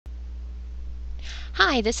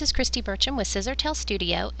Hi, this is Christy Burcham with Scissortail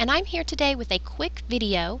Studio, and I'm here today with a quick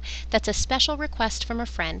video that's a special request from a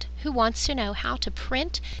friend who wants to know how to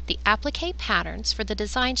print the applique patterns for the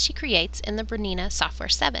designs she creates in the Bernina Software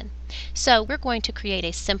 7. So we're going to create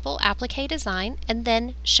a simple applique design and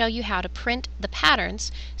then show you how to print the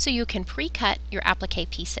patterns so you can pre-cut your applique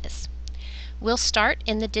pieces. We'll start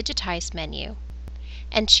in the Digitize menu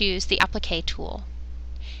and choose the Applique tool.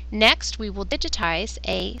 Next, we will digitize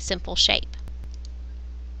a simple shape.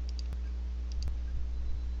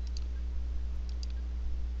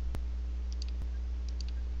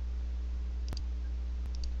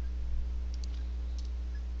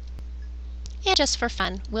 And just for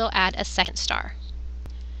fun, we'll add a second star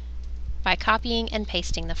by copying and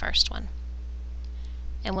pasting the first one.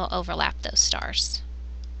 And we'll overlap those stars.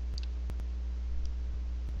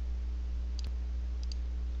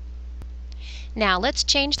 Now let's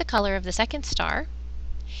change the color of the second star,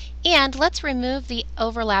 and let's remove the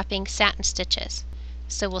overlapping satin stitches.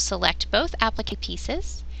 So we'll select both applique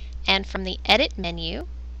pieces, and from the Edit menu,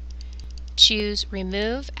 choose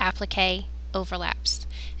Remove Applique Overlaps.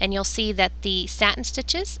 And you'll see that the satin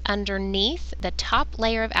stitches underneath the top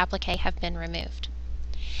layer of applique have been removed.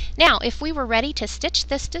 Now, if we were ready to stitch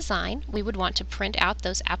this design, we would want to print out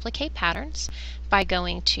those applique patterns by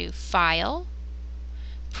going to File,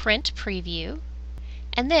 Print Preview,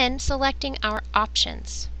 and then selecting our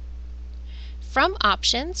options. From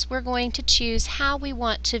options, we're going to choose how we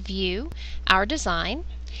want to view our design,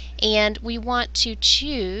 and we want to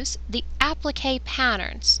choose the applique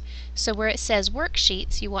patterns. So where it says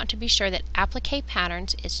worksheets, you want to be sure that applique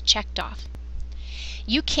patterns is checked off.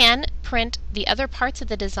 You can print the other parts of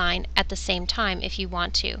the design at the same time if you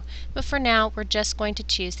want to, but for now we're just going to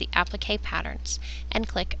choose the applique patterns and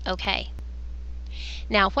click OK.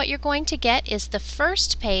 Now what you're going to get is the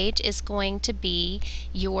first page is going to be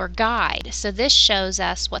your guide. So this shows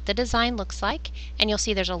us what the design looks like, and you'll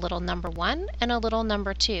see there's a little number 1 and a little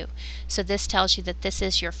number 2. So this tells you that this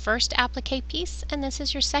is your first applique piece and this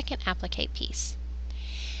is your second applique piece.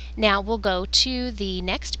 Now we'll go to the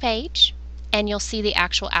next page and you'll see the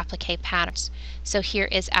actual applique patterns. So here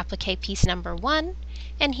is applique piece number 1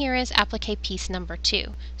 and here is applique piece number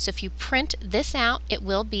 2. So if you print this out, it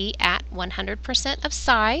will be at 100% of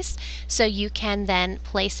size, so you can then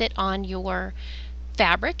place it on your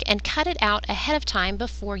fabric and cut it out ahead of time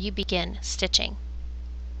before you begin stitching.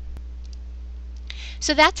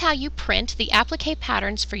 So that's how you print the applique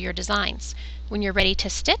patterns for your designs. When you're ready to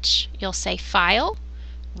stitch, you'll say File,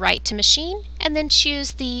 Write to Machine, and then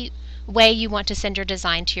choose the way you want to send your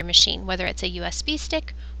design to your machine, whether it's a USB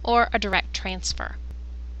stick or a direct transfer.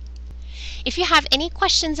 If you have any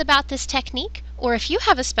questions about this technique, or if you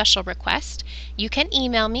have a special request, you can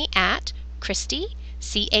email me at Christy,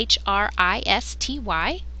 CHRISTY,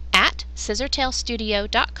 at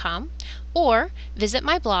scissortailstudio.com, or visit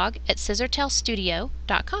my blog at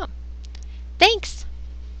scissortailstudio.com. Thanks!